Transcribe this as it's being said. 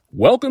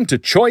Welcome to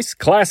Choice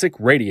Classic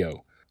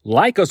Radio.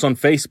 Like us on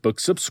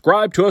Facebook,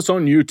 subscribe to us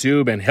on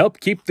YouTube, and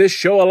help keep this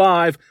show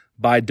alive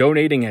by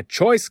donating at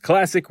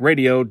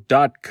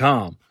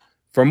choiceclassicradio.com.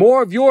 For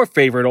more of your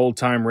favorite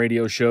old-time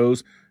radio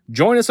shows,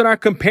 join us on our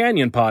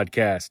companion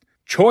podcast,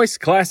 Choice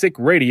Classic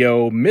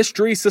Radio,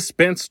 Mystery,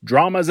 Suspense,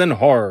 Dramas, and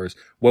Horrors,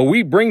 where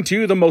we bring to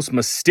you the most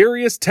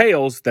mysterious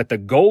tales that the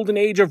golden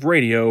age of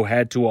radio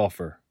had to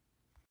offer.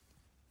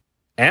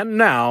 And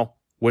now,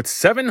 with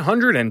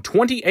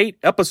 728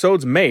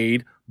 episodes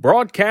made,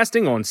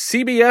 broadcasting on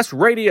CBS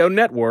Radio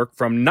Network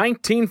from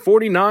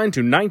 1949 to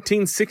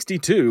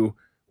 1962,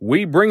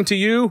 we bring to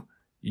you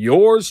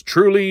yours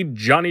truly,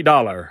 Johnny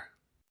Dollar.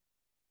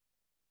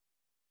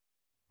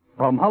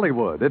 From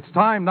Hollywood, it's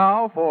time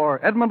now for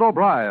Edmund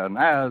O'Brien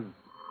as...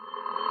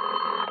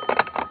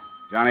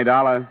 Johnny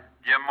Dollar.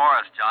 Jim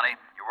Morris, Johnny.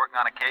 You working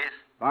on a case?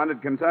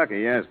 Founded Kentucky,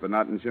 yes, but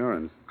not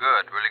insurance.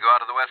 Good. Will you go out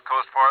to the West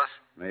Coast for us?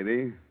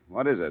 Maybe.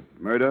 What is it?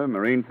 Murder,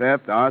 marine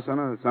theft, arson,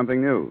 or something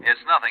new?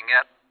 It's nothing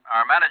yet.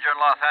 Our manager in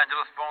Los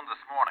Angeles phoned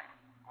this morning.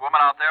 A woman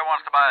out there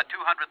wants to buy a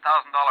 $200,000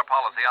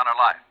 policy on her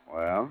life.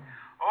 Well?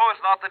 Oh,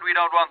 it's not that we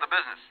don't want the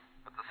business,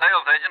 but the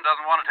sales agent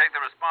doesn't want to take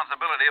the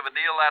responsibility of a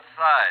deal that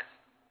size.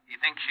 He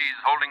thinks she's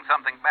holding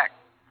something back.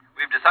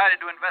 We've decided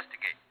to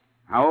investigate.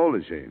 How old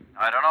is she?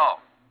 I don't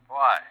know.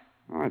 Why?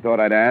 Well, I thought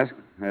I'd ask.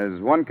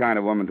 There's one kind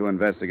of woman to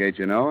investigate,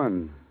 you know,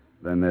 and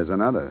then there's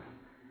another.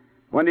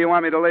 When do you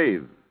want me to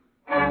leave?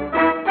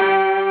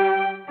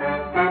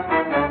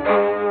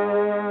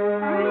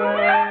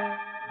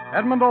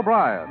 Edmund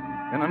O'Brien,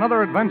 in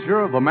another adventure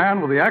of the man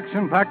with the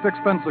action-packed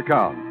expense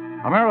account,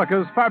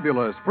 America's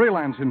fabulous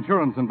freelance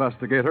insurance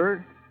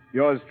investigator.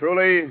 Yours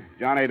truly,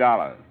 Johnny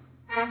Dollar.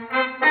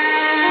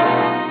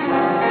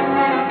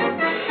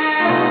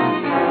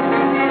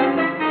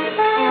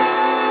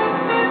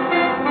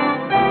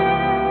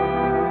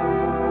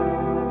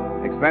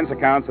 Expense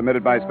account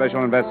submitted by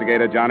Special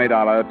Investigator Johnny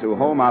Dollar to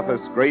Home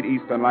Office, Great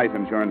Eastern Life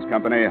Insurance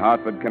Company,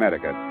 Hartford,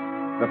 Connecticut.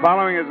 The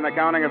following is an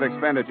accounting of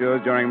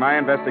expenditures during my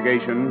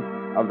investigation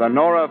of the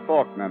Nora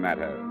Faulkner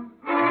matter.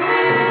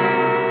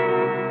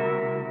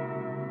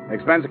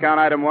 Expense account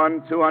item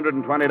 1,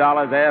 $220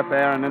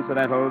 airfare and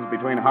incidentals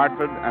between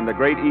Hartford and the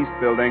Great East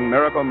Building,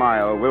 Miracle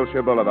Mile,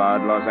 Wilshire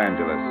Boulevard, Los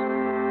Angeles.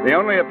 The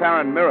only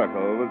apparent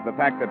miracle was the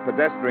fact that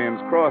pedestrians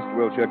crossed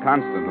Wilshire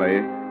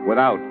constantly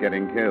without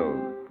getting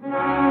killed.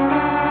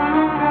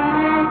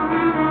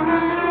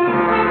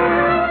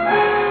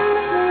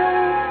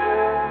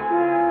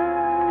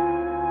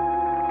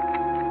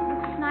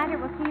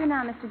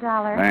 Mr.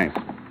 Dollar. Thanks.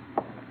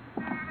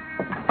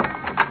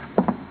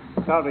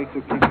 Sorry to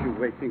keep you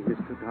waiting,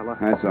 Mr. Dollar.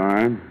 That's all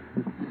right.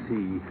 Let's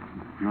see.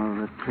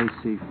 Nora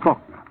Tracy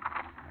Faulkner.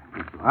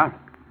 Here you are.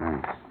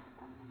 Thanks.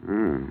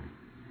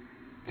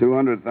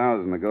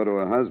 200,000 to go to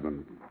her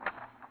husband.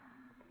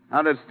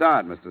 How did it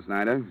start, Mr.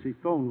 Snyder? She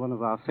phoned one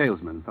of our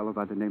salesmen, a fellow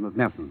by the name of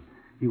Nelson.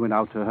 He went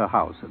out to her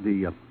house.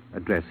 The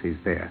address is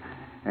there.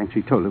 And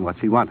she told him what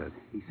she wanted.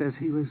 He says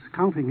he was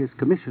counting his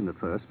commission at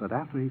first, but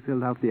after he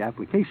filled out the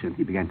application,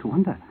 he began to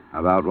wonder.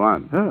 About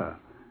what? Her.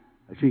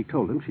 She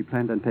told him she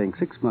planned on paying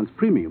 6 months'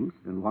 premiums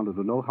and wanted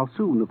to know how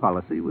soon the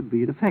policy would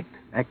be in effect.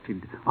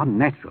 Acted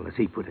unnatural, as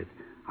he put it.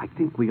 I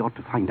think we ought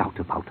to find out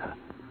about her.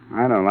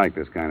 I don't like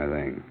this kind of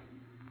thing.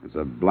 It's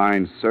a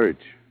blind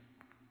search.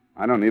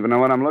 I don't even know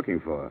what I'm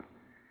looking for.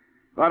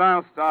 But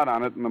I'll start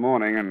on it in the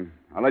morning, and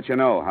I'll let you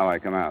know how I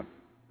come out.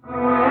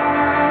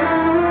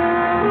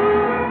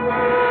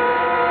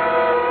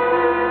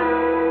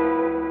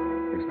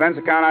 Expense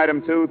account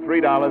item 2,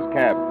 $3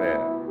 cab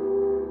fare.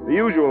 The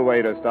usual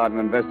way to start an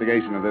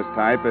investigation of this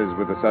type is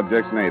with the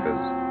subject's neighbors.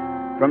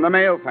 From the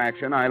male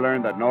faction, I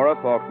learned that Nora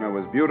Faulkner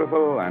was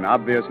beautiful and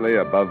obviously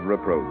above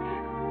reproach.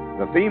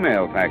 The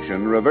female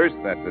faction reversed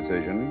that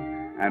decision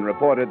and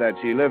reported that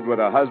she lived with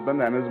her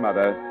husband and his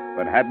mother,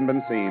 but hadn't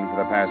been seen for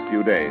the past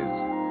few days.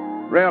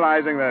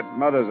 Realizing that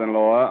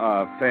mothers-in-law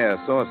are fair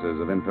sources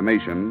of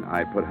information,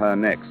 I put her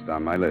next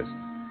on my list.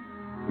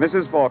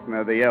 Mrs.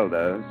 Faulkner, the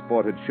elder,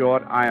 sported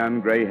short,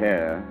 iron gray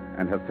hair,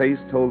 and her face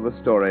told the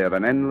story of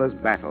an endless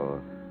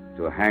battle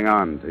to hang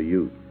on to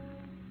youth.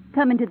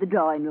 Come into the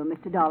drawing room,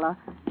 Mr. Dollar.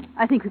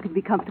 I think we could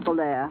be comfortable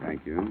there.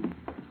 Thank you.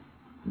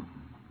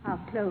 I'll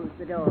close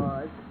the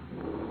doors.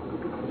 You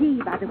could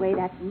see by the way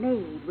that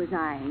maid was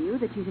eyeing you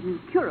that she's an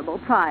incurable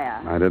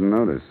pariah. I didn't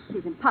notice.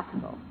 She's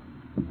impossible.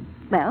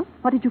 Well,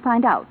 what did you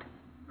find out?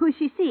 Who is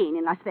she seeing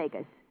in Las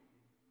Vegas?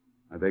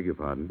 I beg your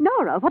pardon?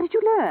 Nora, what did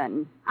you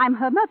learn? I'm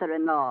her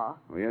mother-in-law.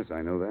 Oh, yes,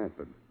 I know that,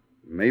 but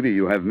maybe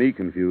you have me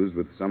confused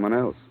with someone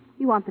else.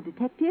 You want the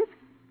detective?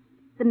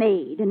 The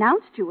maid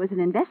announced you as an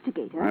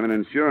investigator. I'm an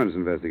insurance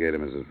investigator,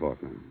 Mrs.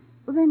 Faulkner.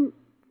 Well, then,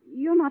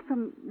 you're not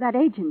from that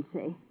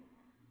agency.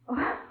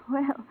 Oh,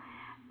 well,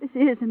 this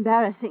is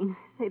embarrassing,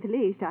 to say the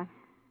least. I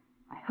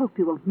hope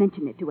you won't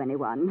mention it to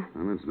anyone.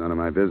 Well, it's none of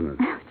my business.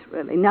 It's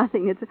really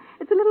nothing. It's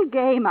a little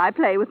game I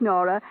play with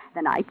Nora.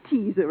 Then I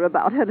tease her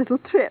about her little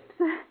trips.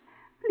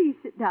 Please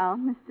sit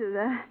down,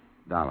 Mr.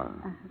 Dollar.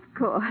 Of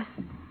course.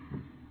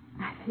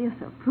 I feel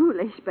so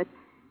foolish, but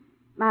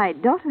My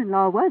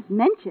daughter-in-law was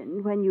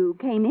mentioned when you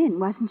came in,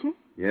 wasn't she?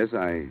 Yes,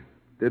 I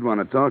did want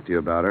to talk to you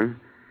about her.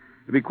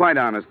 To be quite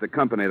honest, the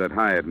company that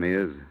hired me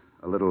is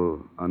a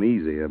little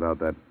uneasy about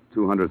that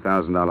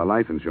 $200,000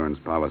 life insurance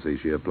policy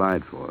she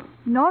applied for.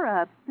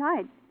 Nora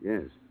applied.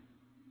 Yes.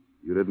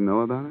 You didn't know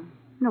about it?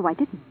 No, I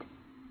didn't.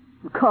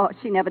 Of course,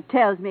 she never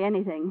tells me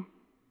anything.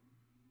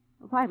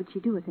 Why would she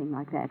do a thing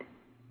like that?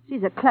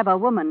 She's a clever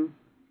woman.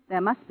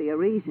 There must be a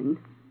reason.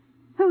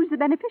 Who's the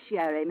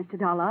beneficiary, Mr.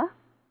 Dollar?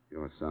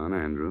 Your son,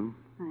 Andrew.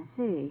 I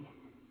see.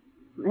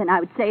 Then I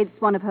would say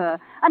it's one of her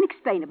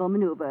unexplainable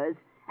maneuvers,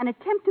 an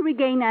attempt to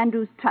regain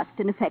Andrew's trust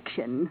and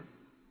affection.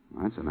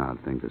 That's an odd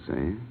thing to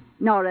say.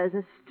 Nora's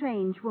a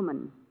strange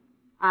woman.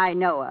 I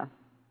know her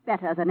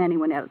better than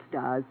anyone else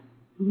does.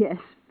 Yes,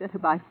 better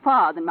by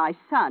far than my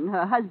son,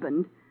 her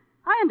husband.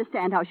 I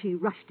understand how she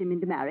rushed him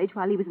into marriage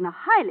while he was in a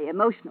highly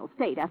emotional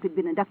state after he'd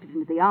been inducted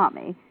into the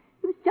army.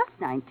 He was just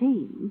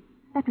 19.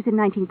 That was in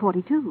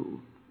 1942.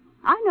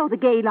 I know the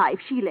gay life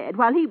she led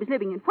while he was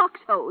living in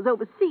foxholes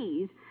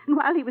overseas and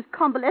while he was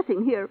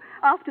convalescing here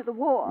after the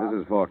war.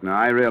 Mrs. Faulkner,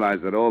 I realize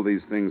that all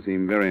these things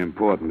seem very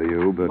important to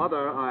you, but...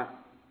 Mother,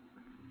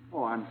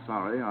 Oh, I'm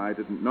sorry. I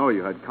didn't know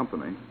you had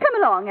company.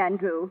 Come along,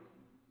 Andrew.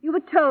 You were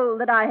told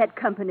that I had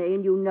company,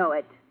 and you know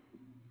it.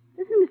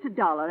 This is Mr.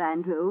 Dollar,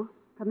 Andrew,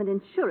 from an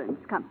insurance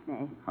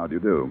company. How do you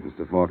do?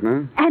 Mr.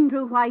 Faulkner?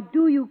 Andrew, why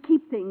do you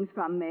keep things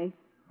from me?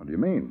 What do you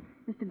mean?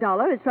 Mr.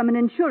 Dollar is from an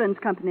insurance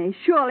company.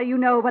 Surely you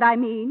know what I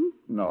mean.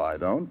 No, I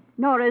don't.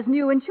 Nora's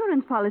new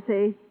insurance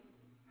policy.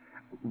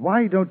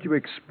 Why don't you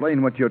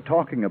explain what you're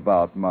talking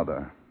about,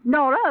 Mother?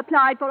 Nora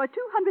applied for a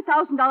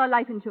 $200,000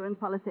 life insurance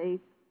policy.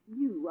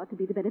 You are to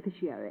be the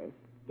beneficiary.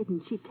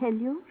 Didn't she tell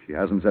you? She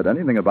hasn't said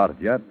anything about it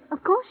yet.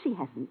 Of course she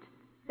hasn't.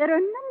 There are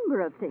a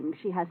number of things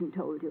she hasn't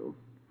told you.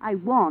 I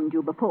warned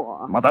you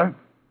before. Mother?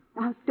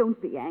 Now, don't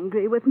be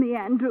angry with me,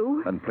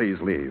 Andrew. Then please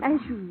leave. As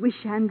you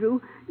wish, Andrew.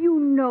 You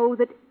know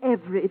that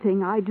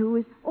everything I do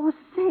is or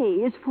say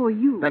is for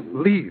you.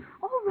 Then leave.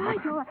 All right,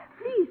 all right.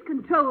 Please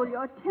control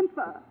your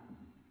temper.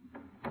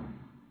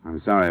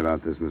 I'm sorry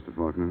about this, Mr.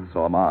 Faulkner.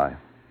 So am I.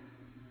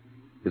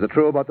 Is it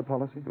true about the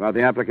policy? About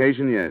the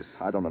application, yes.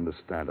 I don't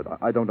understand it.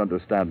 I don't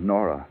understand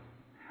Nora.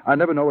 I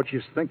never know what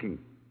she's thinking.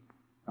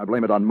 I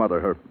blame it on Mother,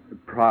 her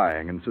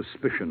prying and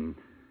suspicion.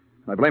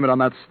 I blame it on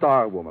that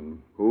Star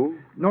woman. Who?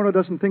 Nora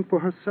doesn't think for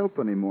herself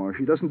anymore.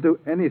 She doesn't do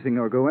anything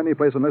or go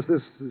anyplace unless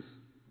this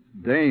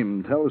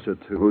dame tells her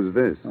to. Who's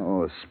this?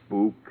 Oh, a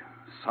spook,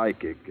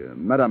 psychic,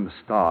 Madame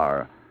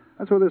Star.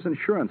 That's where this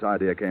insurance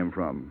idea came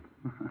from.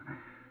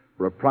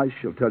 For a price,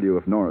 she'll tell you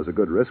if Nora's a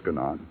good risk or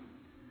not.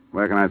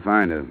 Where can I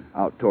find her?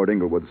 Out toward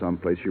Inglewood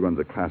someplace. She runs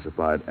a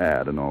classified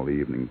ad in all the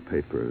evening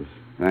papers.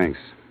 Thanks.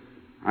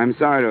 I'm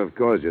sorry to have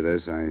caused you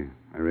this. I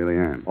really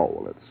am. Oh,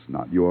 well, it's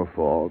not your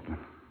fault.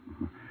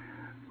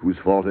 Whose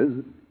fault is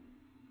it?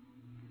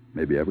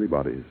 Maybe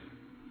everybody's.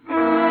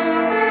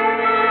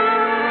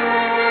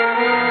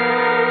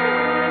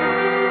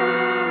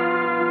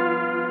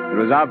 It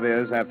was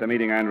obvious after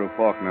meeting Andrew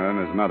Faulkner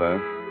and his mother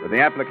that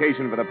the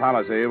application for the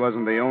policy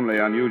wasn't the only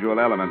unusual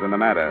element in the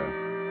matter.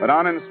 But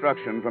on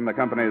instruction from the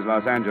company's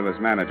Los Angeles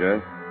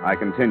manager, I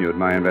continued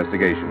my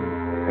investigation.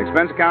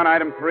 Expense account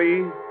item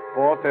 3,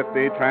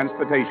 $450,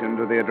 transportation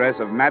to the address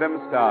of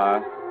Madame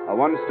Star, a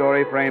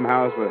one-story frame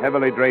house with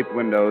heavily draped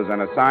windows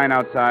and a sign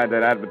outside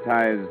that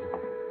advertised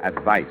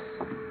advice.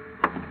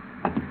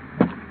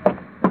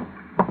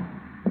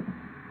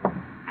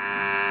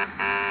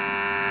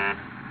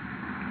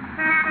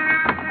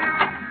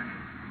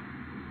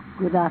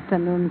 Good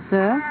afternoon,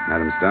 sir.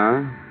 Madame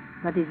Star?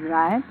 That is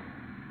right.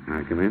 Can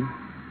I come in?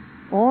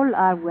 All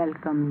are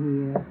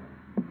welcome here.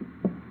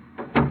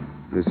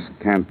 This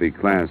can't be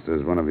classed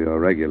as one of your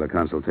regular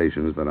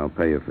consultations, but I'll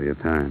pay you for your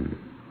time.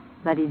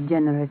 That is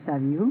generous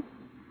of you.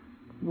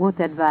 What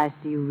advice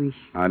do you wish?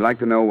 I'd like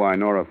to know why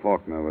Nora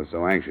Faulkner was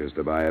so anxious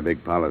to buy a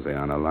big policy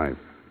on her life.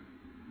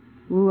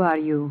 Who are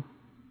you?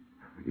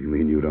 You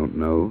mean you don't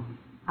know?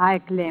 I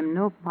claim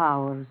no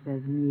powers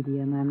as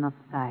medium. I'm not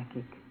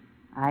psychic.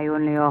 I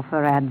only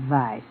offer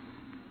advice.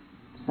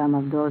 Some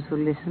of those who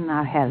listen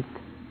are helped.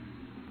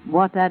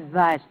 What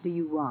advice do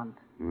you want?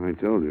 I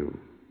told you.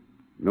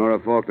 Nora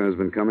Faulkner has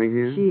been coming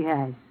here? She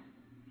has.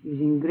 She's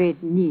in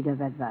great need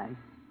of advice.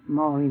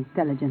 More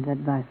intelligent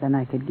advice than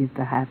I could give,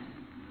 perhaps.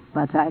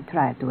 But I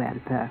try to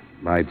help her.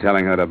 By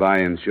telling her to buy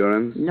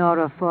insurance?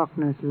 Nora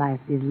Faulkner's life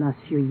these last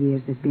few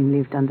years has been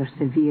lived under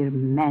severe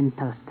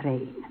mental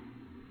strain.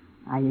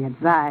 I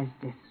advised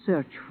a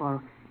search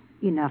for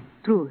inner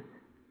truth,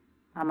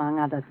 among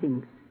other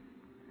things.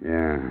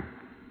 Yeah.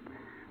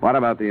 What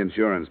about the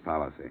insurance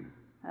policy?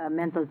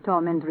 Mental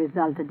torment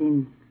resulted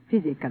in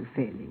physical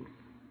failings.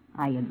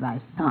 I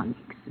advised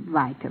tonics,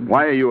 vitamins.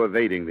 Why are you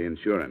evading the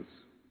insurance?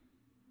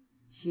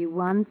 She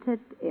wanted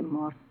a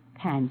more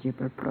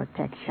tangible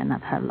protection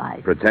of her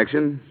life.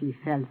 Protection? She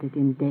felt it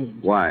in danger.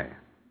 Why?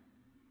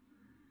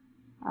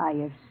 I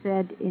have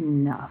said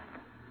enough.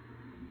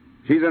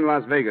 She's in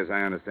Las Vegas,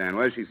 I understand.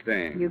 Where's she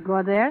staying? You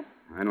go there?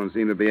 I don't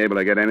seem to be able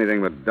to get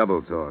anything but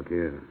double talk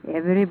here.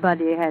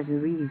 Everybody has a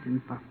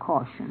reason for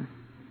caution.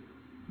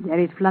 There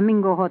is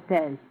Flamingo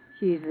Hotel.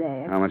 She's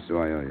there. How much do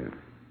I owe you?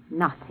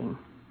 Nothing.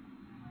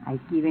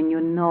 I've given you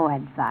no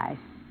advice.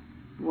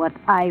 What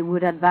I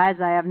would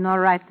advise, I have no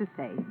right to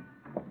say.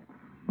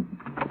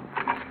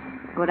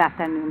 Good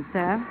afternoon,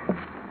 sir.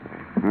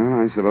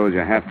 Well, I suppose you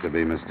have to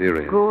be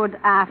mysterious. Good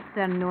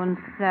afternoon,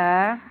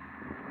 sir.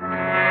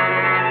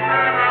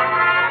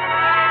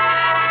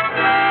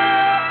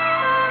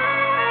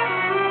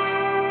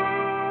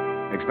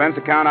 Expense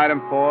account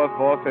item 4,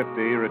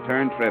 $450,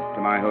 return trip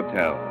to my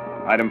hotel.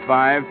 Item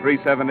 5,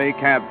 $370,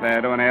 cab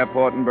fare to an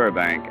airport in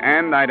Burbank.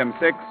 And item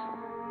 6,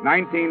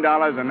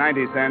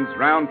 $19.90,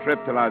 round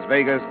trip to Las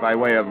Vegas by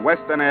way of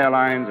Western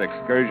Airlines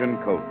excursion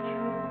coach.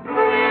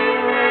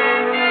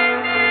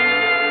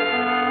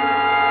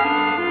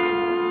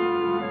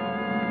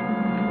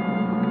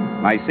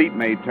 My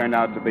seatmate turned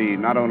out to be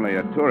not only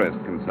a tourist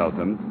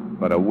consultant,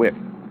 but a whiff.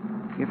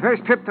 Your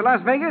first trip to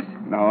Las Vegas?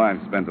 No,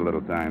 I've spent a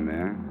little time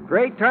there.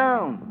 Great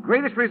town.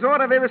 Greatest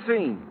resort I've ever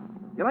seen.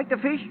 You like to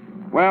fish?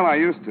 Well, I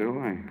used to.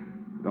 I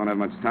don't have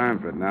much time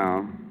for it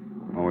now.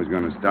 I'm always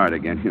going to start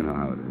again. You know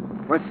how it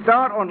is. But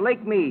start on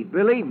Lake Mead,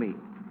 believe me.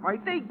 Why,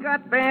 they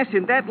got bass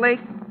in that lake.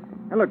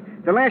 Now, look,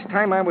 the last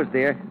time I was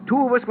there,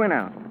 2 of us went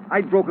out.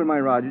 I'd broken my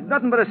rod.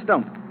 Nothing but a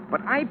stump.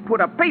 But I put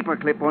a paper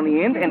clip on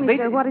the end and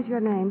Sir, what is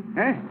your name?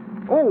 Huh?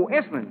 Oh,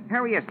 Esmond.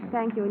 Harry Esmond.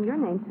 Thank you. And your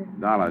name, sir?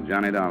 Dollar,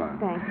 Johnny Dollar.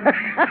 Thanks.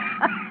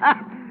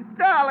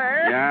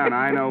 Dollar? Yeah, and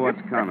I know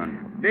what's coming.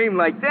 Name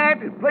like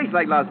that, a place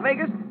like Las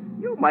Vegas,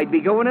 you might be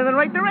going in the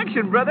right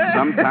direction, brother.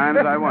 Sometimes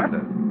I wonder.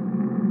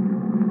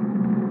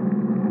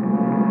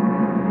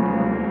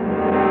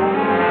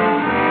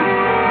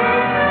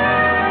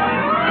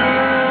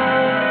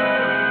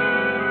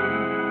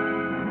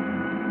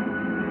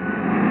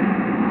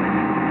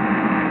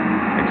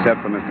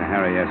 Except for Mr.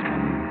 Harry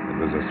Esmond, it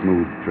was a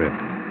smooth trip.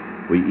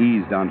 We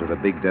eased onto the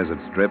big desert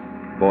strip,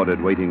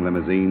 boarded waiting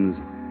limousines,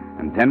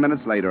 and 10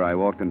 minutes later I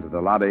walked into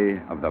the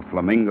lobby of the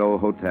Flamingo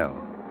Hotel.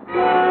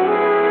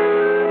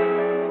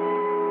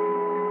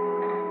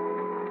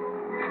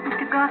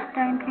 Mr.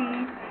 Gostein,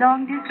 please.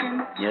 Long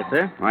distance. Yes,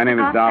 sir? My name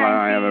is Dollar.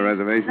 I have a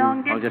reservation.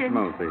 Long Oh, just a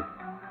moment, please.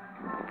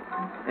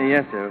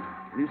 Yes, sir.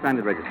 You signed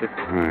the register.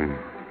 All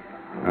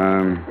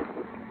right.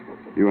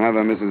 You have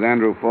a Mrs.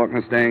 Andrew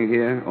Faulkner staying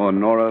here, or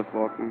Nora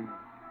Faulkner?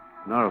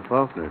 Nora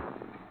Faulkner.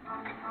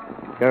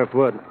 Sheriff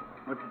Wood.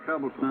 What's the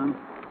trouble, son?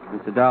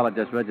 Mr. Dollar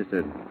just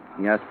registered.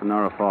 He asked for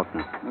Nora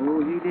Faulkner. Oh,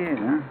 he did,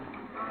 huh?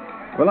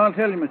 Well, I'll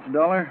tell you, Mr.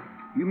 Dollar.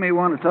 You may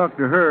want to talk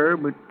to her,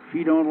 but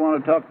she don't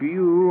want to talk to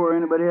you or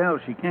anybody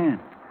else. She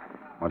can't.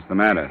 What's the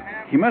matter?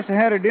 She must have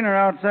had her dinner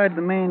outside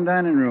the main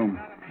dining room.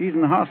 She's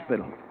in the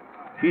hospital.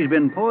 She's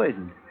been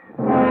poisoned.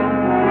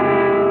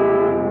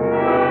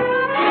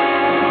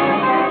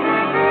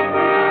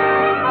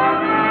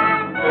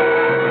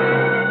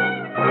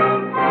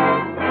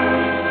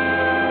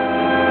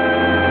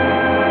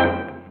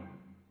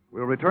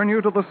 Return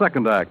you to the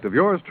second act of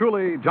yours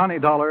truly, Johnny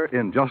Dollar,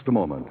 in just a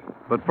moment.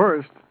 But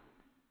first,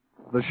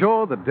 the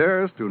show that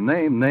dares to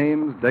name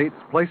names, dates,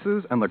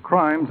 places, and the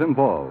crimes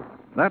involved.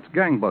 That's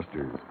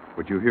Gangbusters,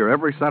 which you hear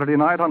every Saturday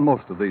night on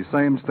most of these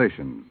same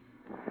stations.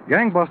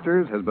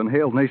 Gangbusters has been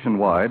hailed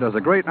nationwide as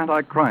a great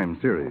anti-crime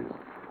series,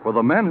 where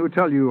the men who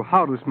tell you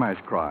how to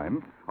smash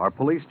crime are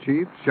police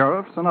chiefs,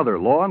 sheriffs, and other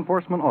law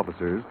enforcement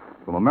officers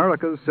from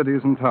America's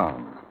cities and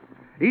towns.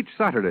 Each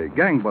Saturday,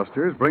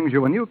 Gangbusters brings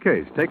you a new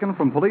case taken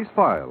from police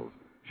files,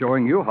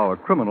 showing you how a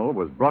criminal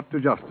was brought to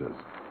justice.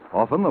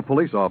 Often, the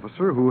police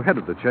officer who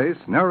headed the chase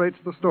narrates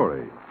the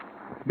story.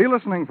 Be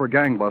listening for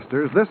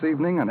Gangbusters this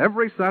evening and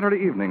every Saturday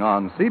evening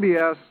on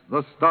CBS,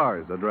 The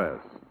Star's Address.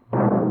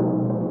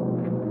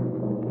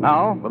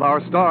 Now, with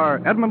our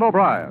star, Edmund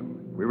O'Brien,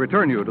 we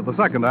return you to the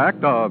second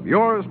act of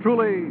yours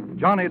truly,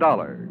 Johnny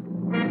Dollar.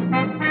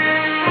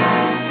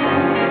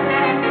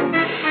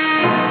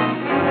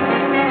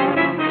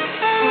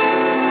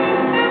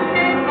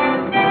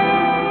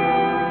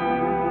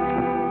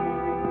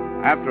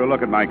 After a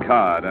look at my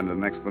card and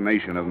an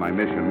explanation of my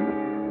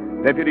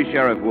mission, Deputy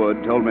Sheriff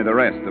Wood told me the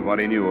rest of what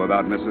he knew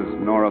about Mrs.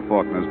 Nora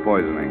Faulkner's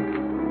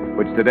poisoning,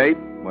 which to date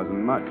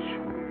wasn't much.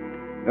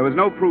 There was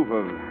no proof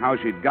of how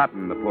she'd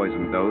gotten the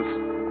poison dose,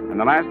 and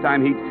the last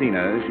time he'd seen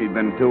her, she'd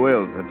been too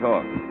ill to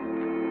talk.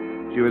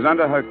 She was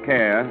under her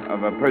care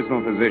of a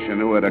personal physician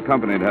who had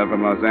accompanied her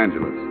from Los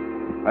Angeles.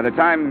 By the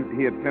time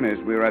he had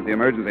finished, we were at the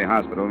emergency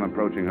hospital and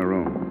approaching her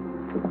room.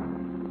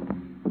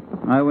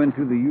 I went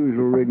through the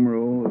usual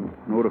rigmarole of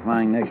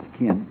notifying next of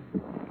kin.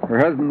 Her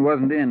husband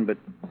wasn't in, but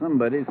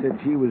somebody said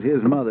she was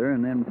his mother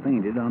and then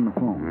fainted on the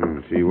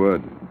phone. She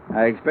would.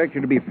 I expect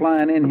her to be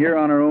flying in here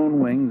on her own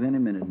wings any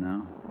minute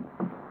now.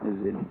 Is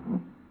it?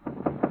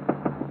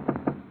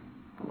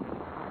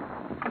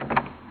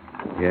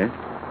 Yes?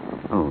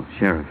 Oh,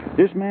 Sheriff.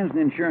 This man's an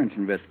insurance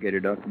investigator,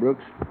 Dr.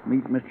 Brooks.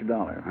 Meet Mr.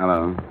 Dollar.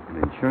 Hello.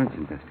 An insurance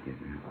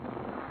investigator?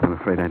 I'm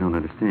afraid I don't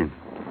understand.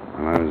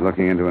 Well, I was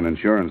looking into an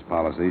insurance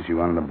policy she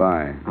wanted to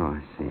buy. Oh,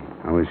 I see.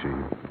 How is she?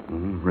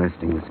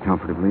 Resting as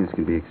comfortably as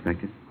can be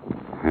expected.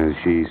 Has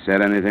she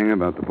said anything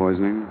about the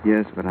poisoning?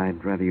 Yes, but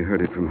I'd rather you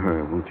heard it from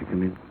her. Won't you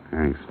come in?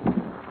 Thanks.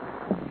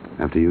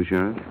 After you,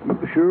 Sheriff?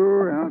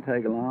 Sure, I'll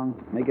tag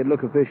along. Make it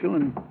look official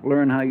and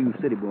learn how you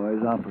city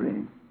boys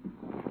operate.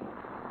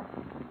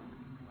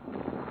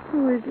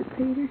 Who is it,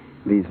 Peter?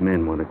 These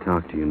men want to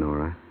talk to you,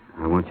 Nora.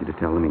 I want you to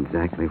tell them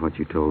exactly what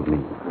you told me.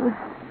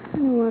 I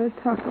don't want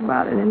to talk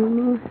about it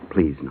anymore.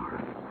 Please,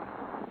 Nora.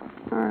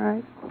 All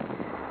right.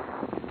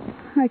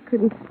 I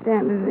couldn't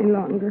stand it any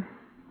longer.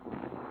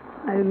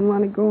 I didn't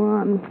want to go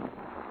on.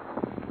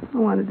 I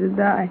wanted to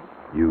die.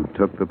 You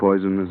took the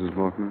poison, Mrs.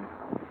 Faulkner?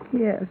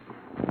 Yes.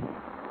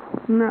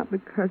 Not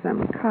because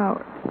I'm a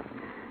coward.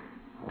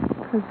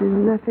 Because there's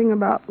nothing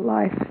about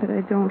life that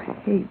I don't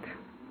hate.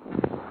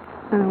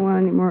 I don't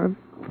want any more of it.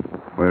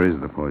 Where is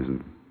the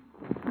poison?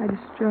 I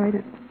destroyed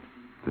it.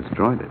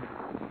 Destroyed it?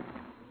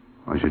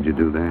 Why should you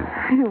do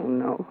that? I don't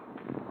know.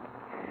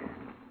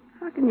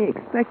 How can you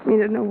expect me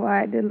to know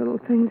why I did little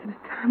things at a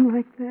time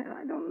like that?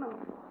 I don't know.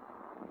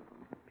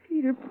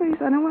 Peter, please,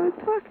 I don't want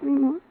to talk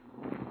anymore.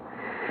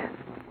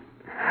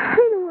 I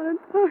don't want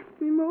to talk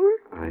anymore.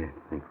 I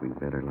think we'd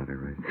better let her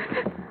rest.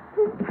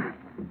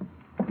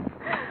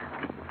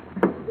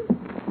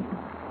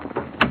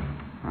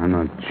 I'm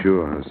not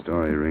sure her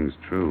story rings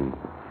true.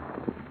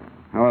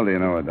 How well do you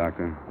know her,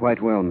 Doctor?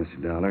 Quite well,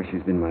 Mr. Dollar.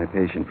 She's been my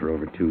patient for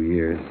over 2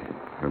 years.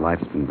 Her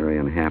life's been very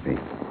unhappy.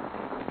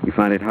 You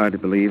find it hard to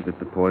believe that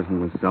the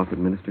poison was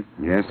self-administered?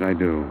 Yes, I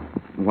do.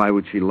 Why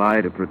would she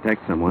lie to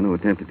protect someone who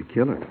attempted to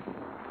kill her?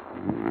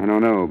 I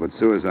don't know, but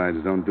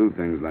suicides don't do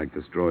things like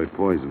destroy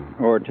poison.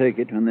 Or take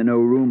it when they know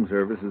room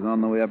service is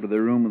on the way up to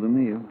their room with a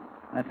meal.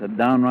 That's a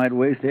downright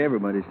waste of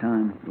everybody's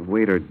time. The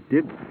waiter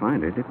did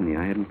find her, didn't he?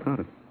 I hadn't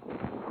thought of it.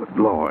 Good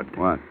Lord.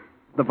 What?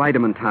 The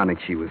vitamin tonic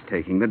she was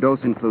taking. The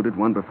dose included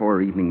one before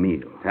her evening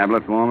meal.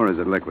 Tablet form, or is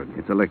it liquid?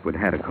 It's a liquid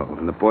Hataco.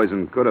 And the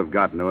poison could have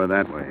gotten to her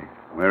that way.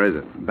 Where is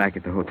it? Back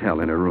at the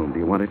hotel in her room. Do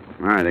you want it?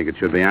 I think it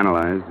should be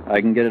analyzed.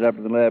 I can get it up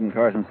to the lab in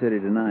Carson City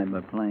tonight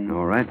by plane.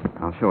 All right.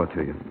 I'll show it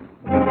to you.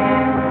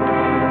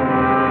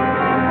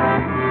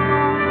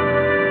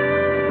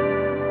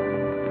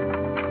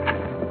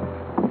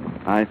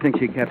 I think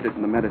she kept it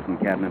in the medicine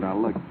cabinet. I'll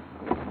look.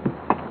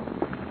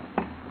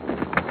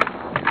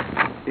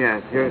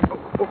 Yes, here it is. Oh,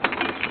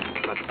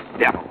 the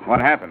devil.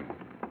 What happened?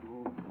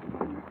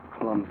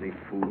 Clumsy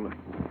fool.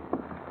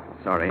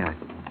 Sorry, I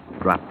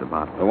dropped the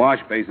bottle. The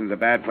wash basin's a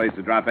bad place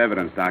to drop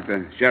evidence,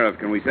 Doctor. Sheriff,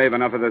 can we save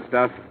enough of this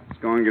stuff? It's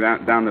going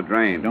down the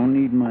drain. Don't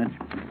need much.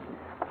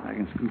 I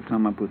can scoop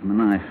some up with my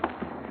knife.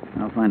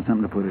 I'll find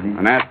something to put it in.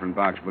 An aspirin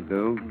box would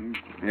do.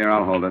 Here,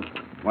 I'll hold it.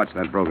 Watch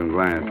that broken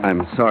glass.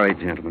 I'm sorry,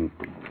 gentlemen.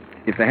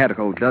 If the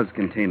Hataco does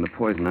contain the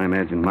poison, I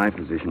imagine my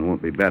position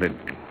won't be bettered.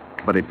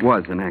 But it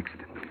was an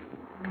accident.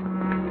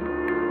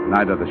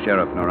 Neither the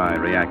sheriff nor I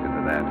reacted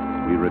to that.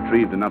 We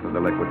retrieved enough of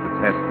the liquid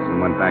for tests and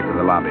went back to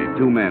the lobby.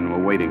 2 men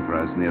were waiting for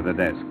us near the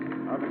desk.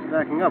 How's it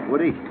stacking up,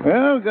 Woody?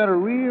 Well, got a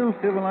real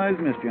civilized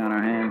mystery on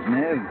our hands,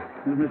 Nev.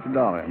 This is Mr.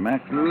 Dollar,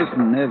 Max Lewis,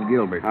 and Nev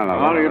Gilbert. Hello.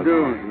 How do you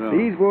do?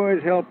 These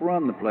boys help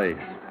run the place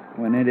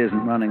when it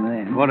isn't running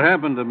them. What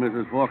happened to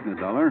Mrs. Faulkner,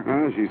 Dollar?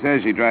 Well, she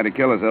says she tried to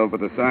kill herself, but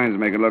the signs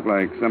make it look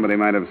like somebody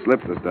might have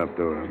slipped the stuff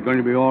to her. Going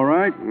to be all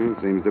right?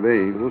 Seems to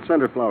be. We'll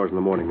send her flowers in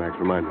the morning, Max.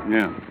 Remind her.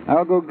 Yeah.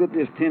 I'll go get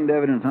this tinned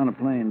evidence on a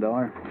plane,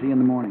 Dollar. See you in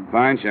the morning.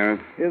 Fine, Sheriff.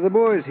 If the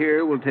boys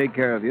here will take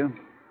care of you.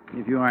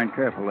 If you aren't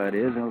careful, that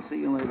is. I'll see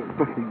you later.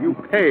 You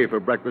pay for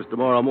breakfast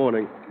tomorrow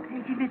morning.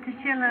 Thank you, Mr.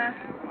 Schiller.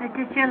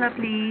 Mr. Schiller,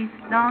 please.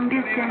 Long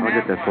distance. I'll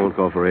get that phone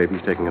call for Abe.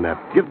 He's taking a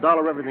nap. Give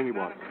Dollar everything he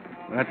wants.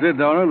 That's it,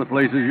 Dollar. The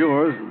place is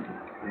yours.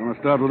 You want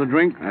to start with a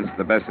drink? That's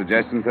the best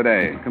suggestion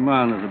today. Come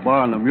on, there's a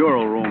bar in the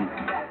mural room.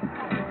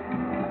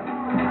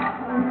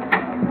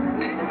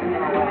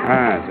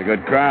 It's a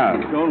good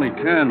crowd. It's only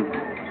 10.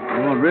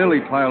 You won't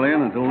really pile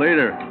in until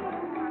later.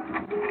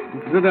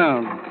 Sit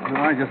down.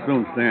 I just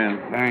soon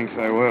stand. Thanks,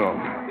 I will.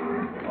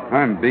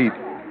 I'm beat.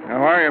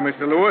 How are you,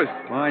 Mr. Lewis?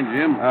 Fine,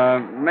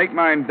 Jim. Make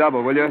mine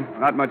double, will you?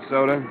 Not much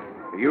soda.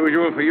 The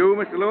usual for you,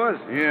 Mr. Lewis?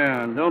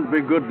 Yeah, and don't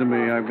be good to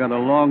me. I've got a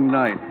long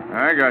night.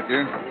 I got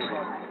you.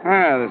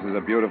 This is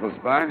a beautiful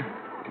spot.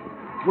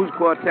 Who's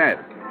quartet?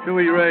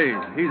 Chewy Ray's.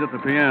 He's at the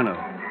piano.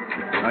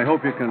 I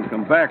hope you can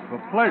come back for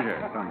pleasure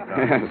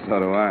sometime. Yeah, so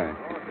do I.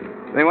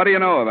 Say, what do you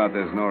know about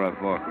this Nora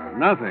Faulkner?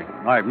 Nothing.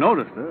 I've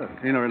noticed her.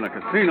 I've seen her in the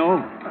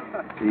casino.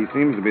 She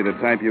seems to be the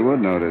type you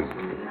would notice.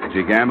 Does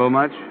she gamble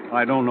much?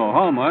 I don't know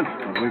how much,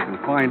 but we can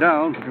find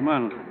out. Come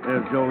on.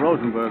 There's Joe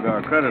Rosenberg,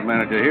 our credit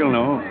manager. He'll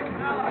know.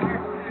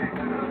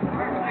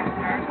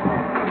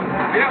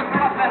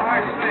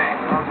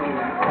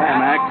 Hi,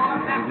 Max.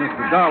 This is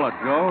Mr. Dollar,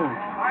 Joe.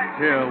 He's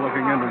here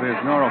looking into this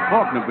Nora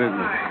Faulkner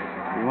business.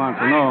 He wants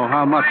to know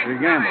how much she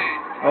gambled.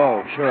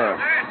 Oh, sure.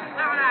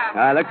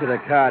 I looked at her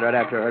card right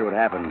after I heard what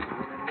happened.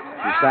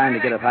 She signed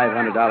to get a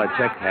 $500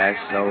 check cash,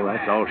 so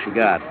that's all she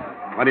got.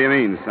 What do you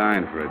mean,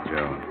 sign for it,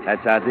 Joe?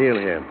 That's our deal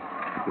here.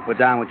 You put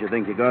down what you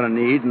think you're going to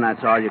need, and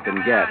that's all you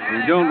can get.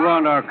 We don't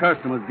want our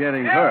customers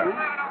getting hurt.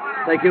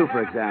 Take you,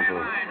 for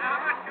example.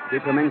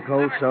 Keep them in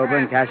cold, sober,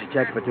 and cash a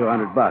check for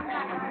 $200.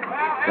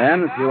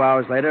 Then, a few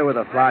hours later, with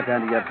a flock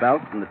under your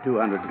belt and the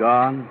 $200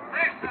 gone,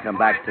 you come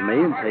back to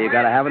me and say you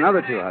got to have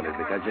another $200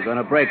 because you're going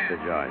to break the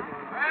joint.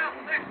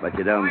 But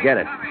you don't get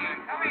it.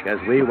 Because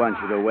we want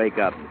you to wake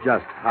up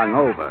just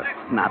hungover,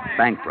 not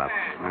bankrupt.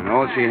 And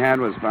all she had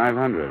was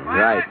 $500.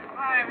 Right.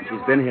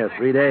 She's been here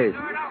 3 days.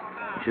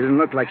 She didn't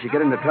look like she'd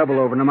get into trouble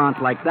over an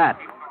amount like that.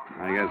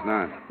 I guess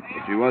not.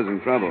 If she was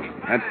in trouble,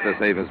 that's the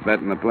safest bet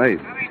in the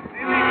place.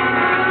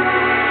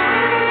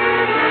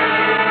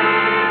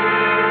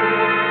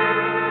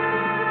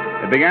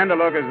 It began to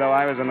look as though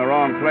I was in the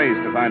wrong place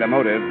to find a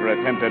motive for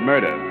attempted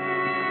murder.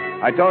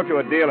 I talked to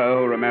a dealer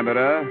who remembered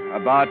her, a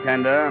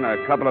bartender, and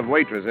a couple of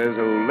waitresses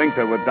who linked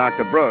her with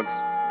Dr. Brooks,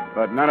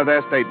 but none of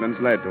their statements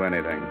led to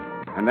anything.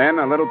 And then,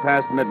 a little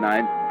past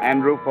midnight,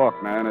 Andrew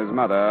Faulkner and his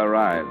mother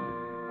arrived.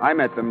 I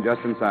met them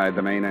just inside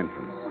the main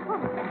entrance. Oh,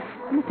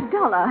 Mr.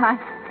 Dollar,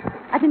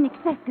 I didn't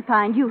expect to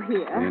find you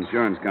here. The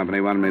insurance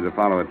company wanted me to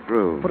follow it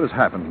through. What has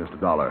happened, Mr.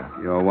 Dollar?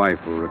 Your wife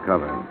will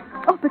recover.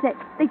 Oh, but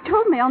they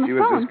told me on the She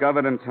phone. was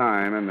discovered in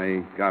time, and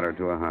they got her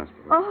to a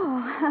hospital.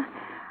 Oh,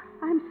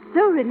 I'm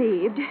so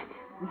relieved.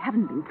 We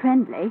haven't been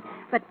friendly,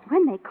 but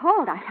when they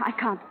called, I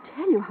can't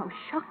tell you how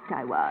shocked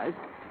I was.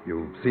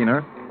 You've seen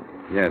her?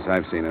 Yes,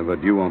 I've seen her,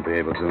 but you won't be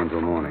able to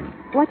until morning.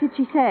 What did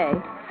she say?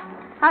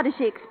 How does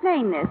she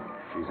explain this?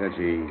 She said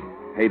she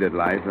hated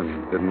life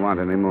and didn't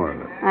want any more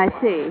of it. I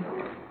see.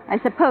 I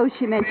suppose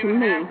she mentioned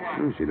me.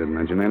 She didn't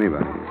mention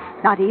anybody.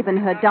 Not even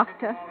her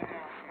doctor?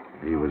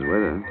 He was with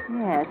her.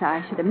 Yes,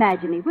 I should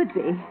imagine he would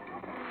be.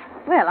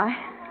 Well,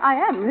 I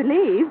am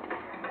relieved.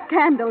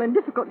 Scandal and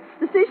difficult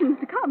decisions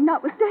to come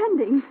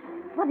notwithstanding.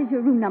 What is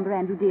your room number,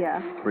 Andrew, dear?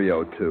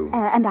 302.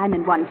 And I'm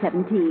in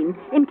 117.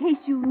 In case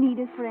you need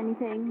us for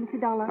anything,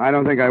 Mr. Dollar. I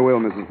don't think I will,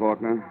 Mrs.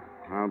 Faulkner.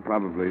 I'll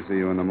probably see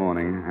you in the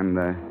morning, and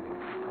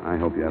I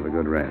hope you have a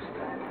good rest.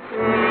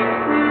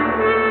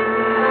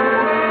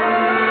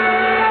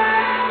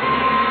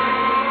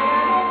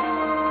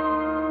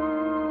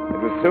 It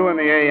was 2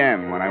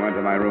 a.m. when I went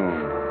to my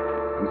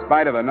room. In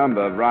spite of a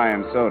number of rye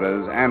and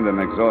sodas and an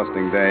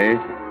exhausting day,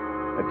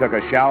 I took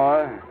a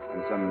shower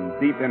and some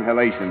deep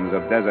inhalations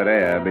of desert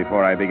air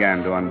before I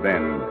began to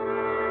unbend.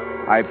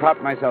 I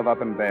propped myself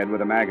up in bed with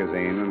a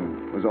magazine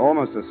and was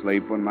almost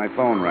asleep when my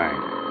phone rang.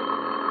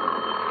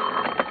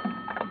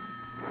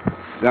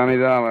 Johnny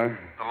Dollar.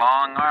 The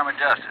long arm of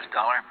justice,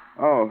 Dollar.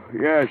 Oh,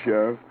 yeah,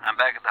 Sheriff. I'm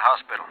back at the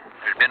hospital.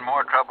 There's been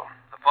more trouble.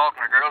 The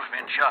Faulkner girl's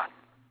been shot.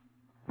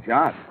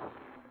 Shot?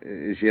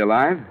 Is she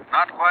alive?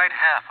 Not quite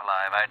half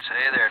alive, I'd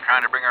say. They're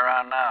trying to bring her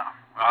around now.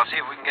 I'll see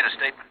if we can get a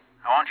statement.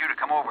 I want you to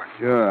come over.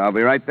 Sure, I'll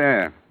be right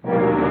there.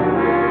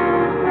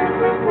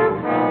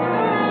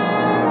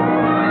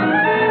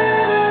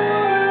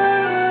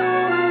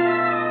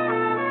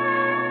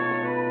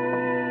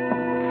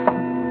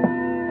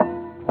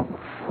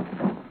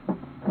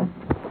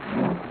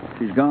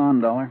 She's gone,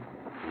 Dollar.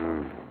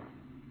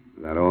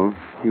 Is that all?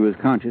 She was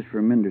conscious for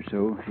a minute or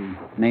so.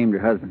 She named her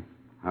husband.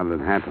 How did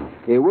it happen?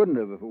 It wouldn't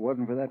have if it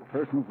wasn't for that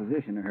personal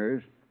physician of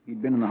hers.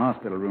 He'd been in the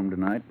hospital room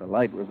tonight. The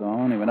light was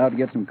on. He went out to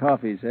get some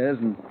coffee, he says,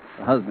 and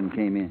the husband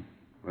came in.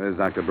 Where's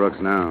Dr. Brooks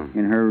now?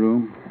 In her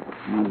room.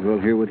 Might as well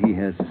hear what he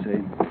has to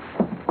say.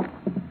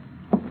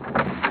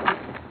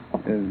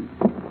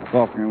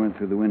 Faulkner went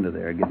through the window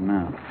there, getting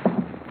out.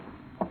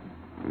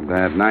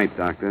 Bad night,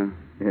 Doctor.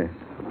 Yes,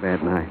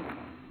 bad night.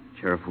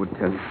 Sheriff would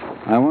tell you.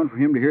 I want for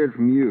him to hear it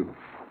from you.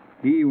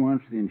 He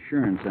wants the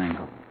insurance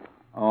angle.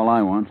 All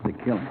I want's to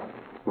kill him.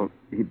 Well,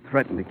 he'd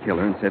threatened to kill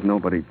her and said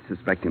nobody'd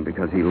suspect him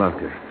because he loved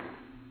her.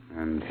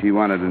 And she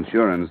wanted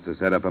insurance to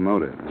set up a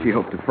motive. She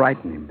hoped to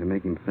frighten him, to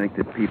make him think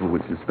that people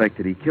would suspect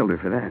that he killed her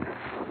for that.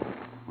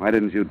 Why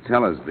didn't you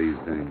tell us these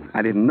things?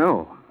 I didn't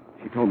know.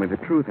 She told me the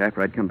truth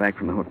after I'd come back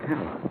from the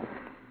hotel.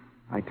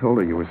 I told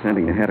her you were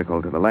sending the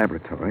Hedical to the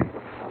laboratory.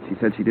 She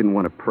said she didn't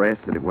want to press,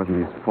 that it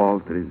wasn't his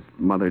fault, that his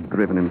mother had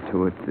driven him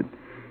to it, that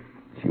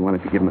she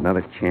wanted to give him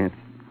another chance.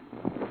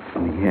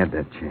 And he had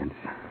that chance.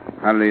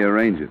 How did he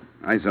arrange it?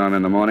 I saw him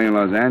in the morning in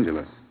Los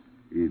Angeles.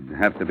 He'd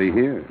have to be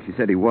here. She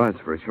said he was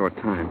for a short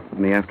time,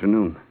 in the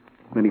afternoon.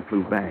 Then he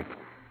flew back.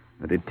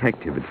 A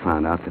detective had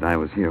found out that I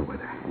was here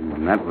with her.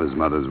 And that was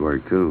Mother's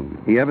work, too.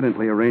 He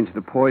evidently arranged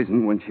the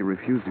poison when she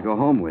refused to go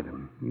home with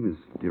him. He was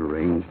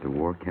deranged, a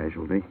war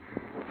casualty.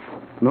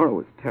 Nora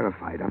was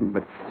terrified of him,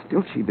 but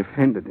still she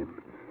defended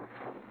him.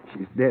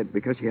 She's dead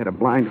because she had a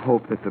blind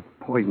hope that the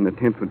poison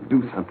attempt would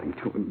do something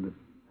to him,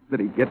 that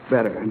he'd get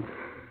better and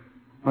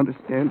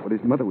understand what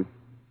his mother was...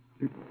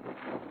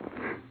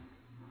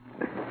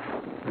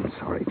 I'm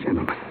sorry,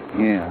 gentlemen.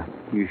 Yeah,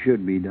 you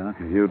should be, Doc.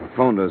 If you'd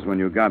phoned us when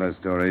you got her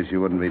story, she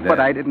wouldn't be dead. But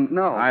I didn't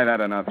know. I've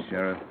had enough,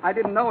 Sheriff. I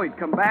didn't know he'd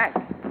come back.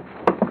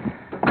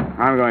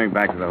 I'm going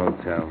back to the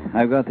hotel.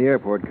 I've got the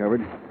airport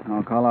covered.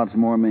 I'll call out some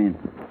more men.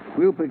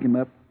 We'll pick him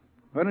up.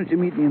 Why don't you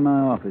meet me in my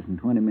office in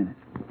 20 minutes?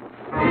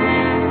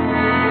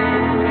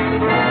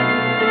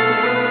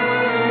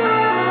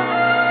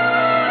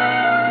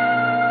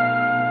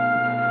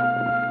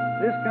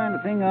 This kind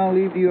of thing I'll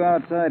leave to you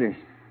outsiders.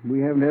 We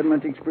haven't had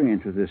much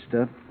experience with this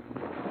stuff.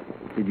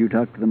 Did you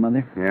talk to the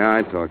mother? Yeah,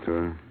 I talked to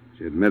her.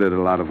 She admitted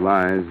a lot of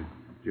lies.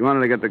 She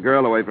wanted to get the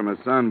girl away from her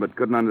son, but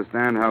couldn't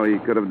understand how he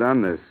could have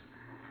done this.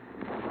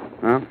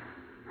 Well,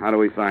 how do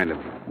we find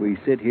him? We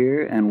sit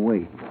here and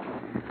wait.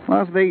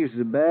 Las Vegas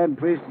is a bad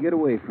place to get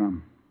away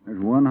from. There's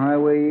one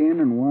highway in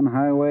and one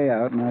highway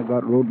out, and I've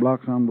got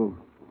roadblocks on both.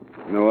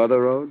 No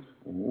other roads?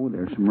 Oh,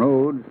 there's some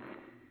roads.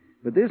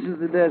 But this is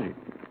the desert.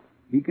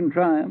 He can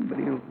try 'em, but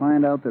he'll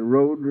find out that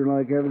roads are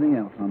like everything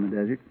else on the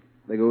desert.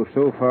 They go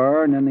so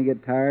far, and then they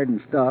get tired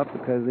and stop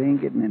because they ain't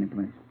getting any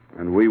place.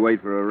 And we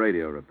wait for a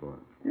radio report.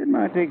 It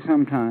might take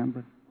some time,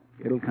 but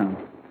it'll come.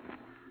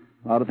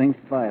 A lot of things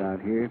to fight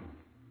out here.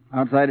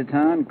 Outside of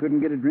town, you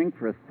couldn't get a drink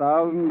for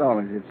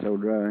 $1,000. It's so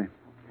dry.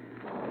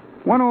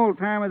 One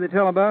old-timer they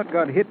tell about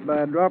got hit by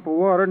a drop of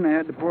water, and they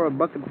had to pour a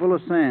bucket full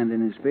of sand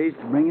in his face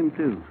to bring him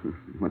to.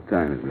 What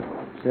time is it?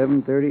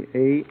 7:30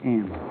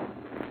 a.m.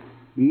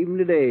 Even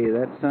today,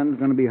 that sun's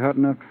going to be hot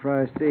enough to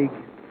fry a steak.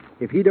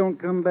 If he don't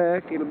come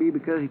back, it'll be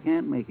because he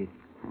can't make it.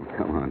 Oh,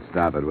 come on,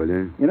 stop it, will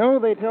you? You know,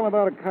 they tell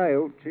about a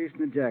coyote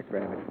chasing a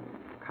jackrabbit.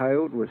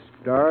 Coyote was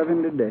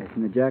starving to death,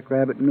 and the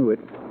jackrabbit knew it,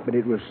 but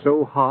it was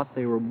so hot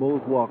they were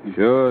both walking.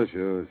 Sure.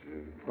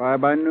 Why,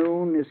 by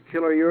noon, this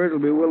killer of yours will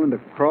be willing to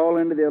crawl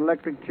into the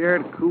electric chair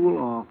to cool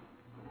off.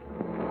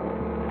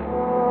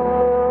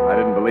 I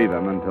didn't believe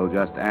him until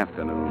just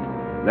afternoon.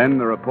 Then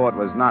the report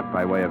was not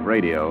by way of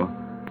radio.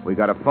 We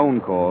got a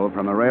phone call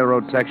from the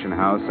railroad section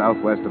house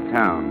southwest of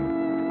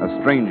town.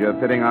 A stranger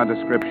fitting our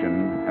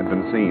description had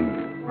been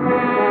seen.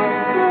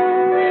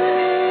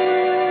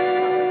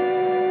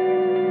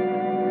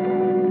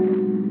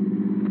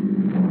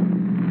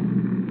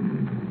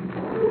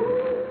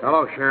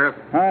 Hello, Sheriff.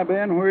 Hi,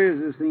 Ben. Where is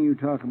this thing you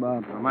talk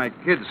about? Well, my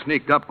kids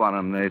sneaked up on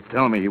him. They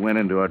tell me he went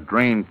into a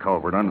drain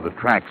culvert under the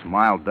tracks a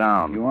mile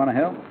down. You want to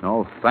help?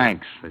 No,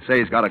 thanks. They say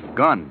he's got a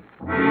gun.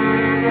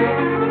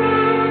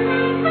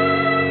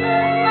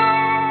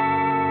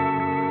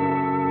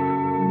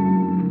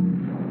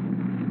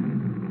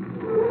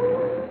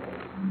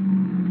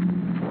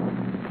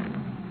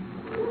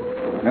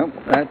 Nope,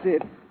 that's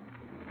it.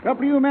 A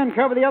couple of you men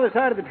cover the other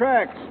side of the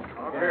tracks.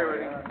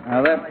 Okay,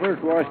 Now, that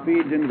first wash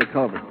feeds into the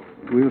culvert.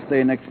 We'll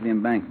stay next to the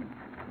embankment.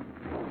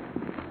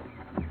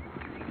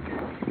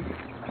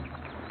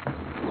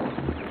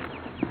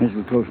 This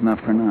is close enough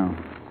for now.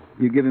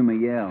 You give him a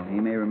yell. He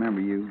may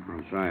remember you.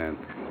 I'm trying.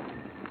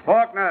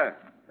 Faulkner,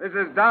 this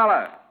is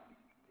Dollar.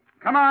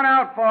 Come on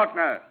out,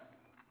 Faulkner.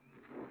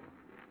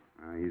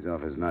 He's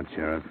off his nut,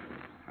 Sheriff.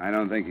 I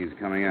don't think he's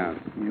coming out.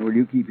 Yeah, well,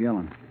 you keep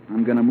yelling.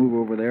 I'm going to move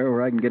over there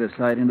where I can get a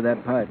sight into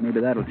that pipe. Maybe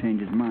that'll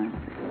change his mind.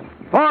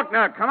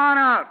 Faulkner, come on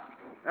out.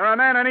 There are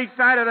men on each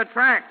side of the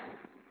tracks.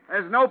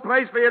 There's no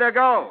place for you to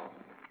go.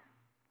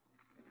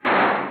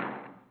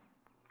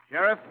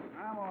 Sheriff?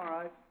 I'm all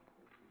right.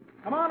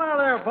 Come on out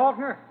there,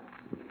 Faulkner.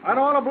 I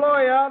don't want to blow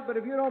you out, but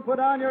if you don't put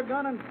down your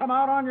gun and come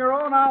out on your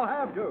own, I'll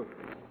have to.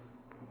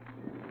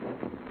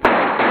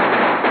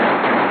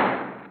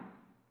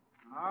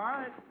 All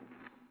right.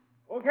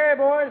 Okay,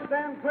 boys,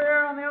 stand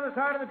clear on the other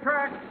side of the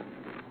tracks.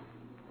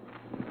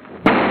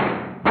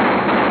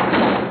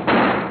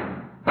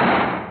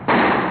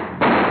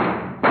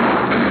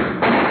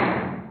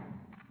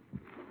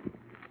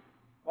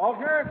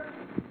 Faulkner?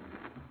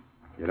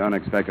 You don't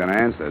expect an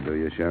answer, do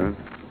you, Sheriff?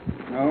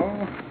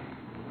 No,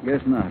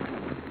 guess not.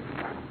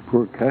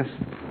 Poor cuss.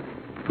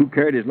 Who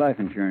carried his life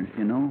insurance,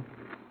 you know?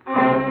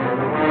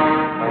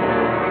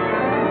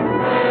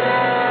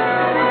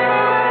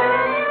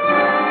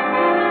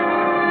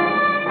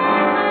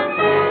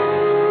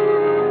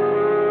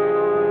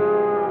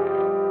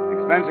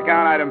 Expense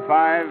account item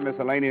 5,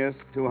 miscellaneous,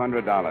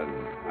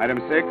 $200. Item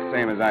 6,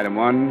 same as item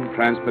 1,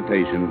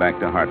 transportation back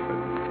to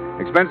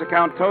Hartford. Expense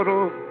account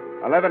total,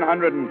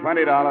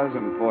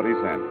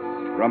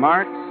 $1,120.40.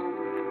 Remarks?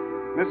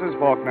 Mrs.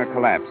 Faulkner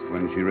collapsed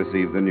when she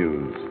received the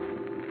news.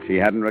 She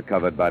hadn't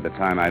recovered by the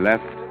time I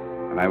left,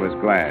 and I was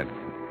glad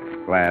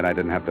I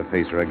didn't have to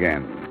face her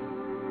again.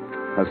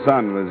 Her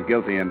son was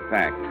guilty in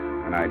fact,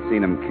 and I'd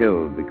seen him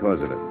killed because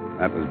of it.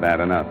 That was bad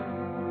enough.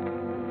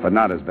 But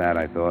not as bad,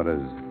 I thought, as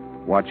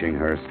watching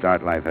her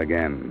start life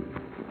again,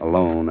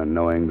 alone and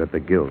knowing that the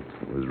guilt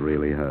was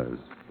really hers.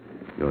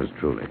 Yours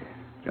truly,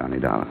 Johnny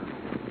Dollar.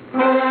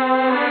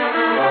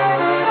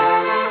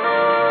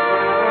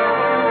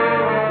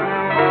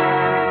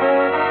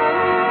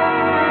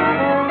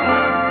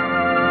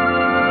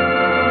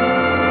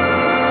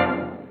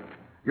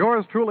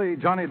 Yours truly,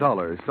 Johnny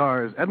Dollar,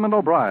 stars Edmund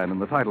O'Brien in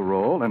the title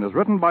role and is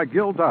written by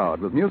Gil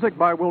Dowd with music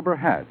by Wilbur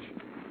Hatch.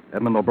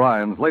 Edmund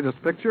O'Brien's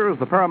latest picture is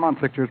the Paramount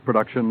Pictures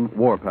production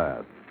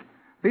Warpath.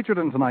 Featured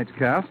in tonight's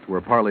cast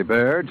were Parley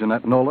Baer,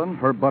 Jeanette Nolan,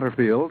 Herb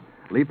Butterfield,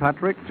 Lee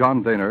Patrick,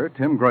 John Daner,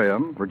 Tim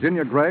Graham,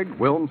 Virginia Gregg,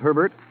 Wilms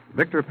Herbert,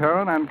 Victor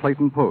Perrin, and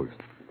Clayton Post.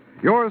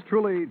 Yours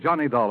truly,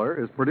 Johnny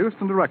Dollar, is produced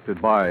and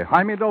directed by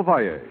Jaime Del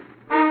Valle.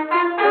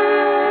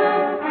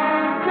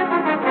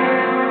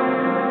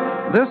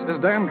 This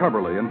is Dan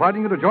Cubberly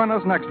inviting you to join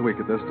us next week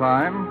at this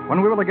time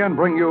when we will again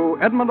bring you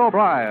Edmund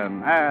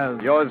O'Brien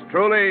as... Yours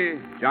truly,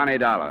 Johnny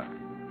Dollar.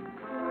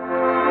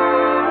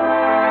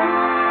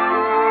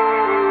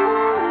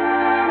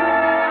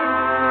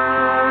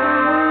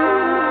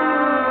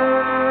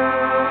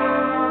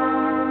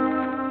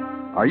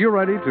 Are you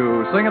ready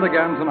to sing it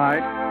again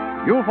tonight?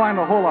 You'll find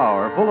a whole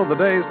hour full of the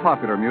day's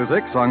popular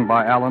music sung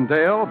by Alan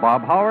Dale,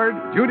 Bob Howard,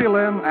 Judy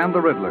Lynn, and the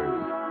Riddlers.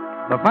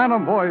 The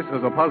Phantom Voice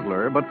is a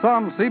puzzler, but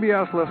some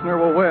CBS listener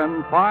will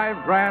win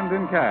 $5,000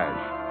 in cash.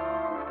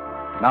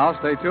 Now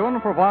stay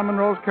tuned for Von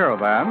Monroe's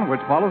Caravan,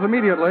 which follows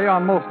immediately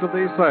on most of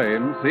these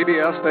same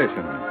CBS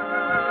stations.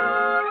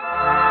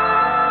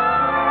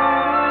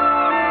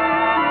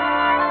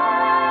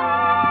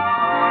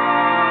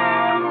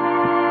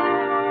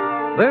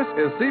 This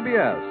is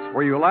CBS,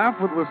 where you laugh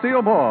with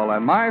Lucille Ball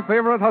and my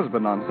favorite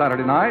husband on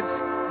Saturday nights,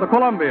 the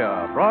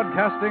Columbia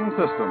Broadcasting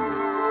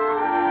System.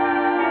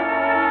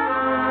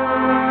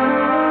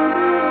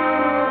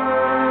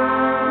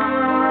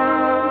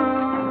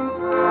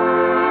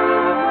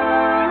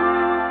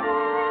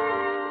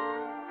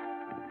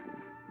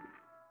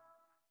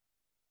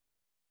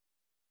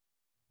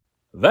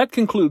 That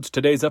concludes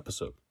today's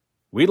episode.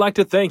 We'd like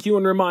to thank you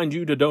and remind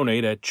you to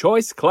donate at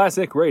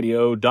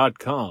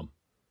choiceclassicradio.com.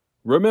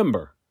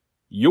 Remember,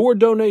 your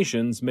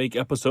donations make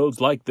episodes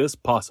like this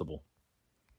possible.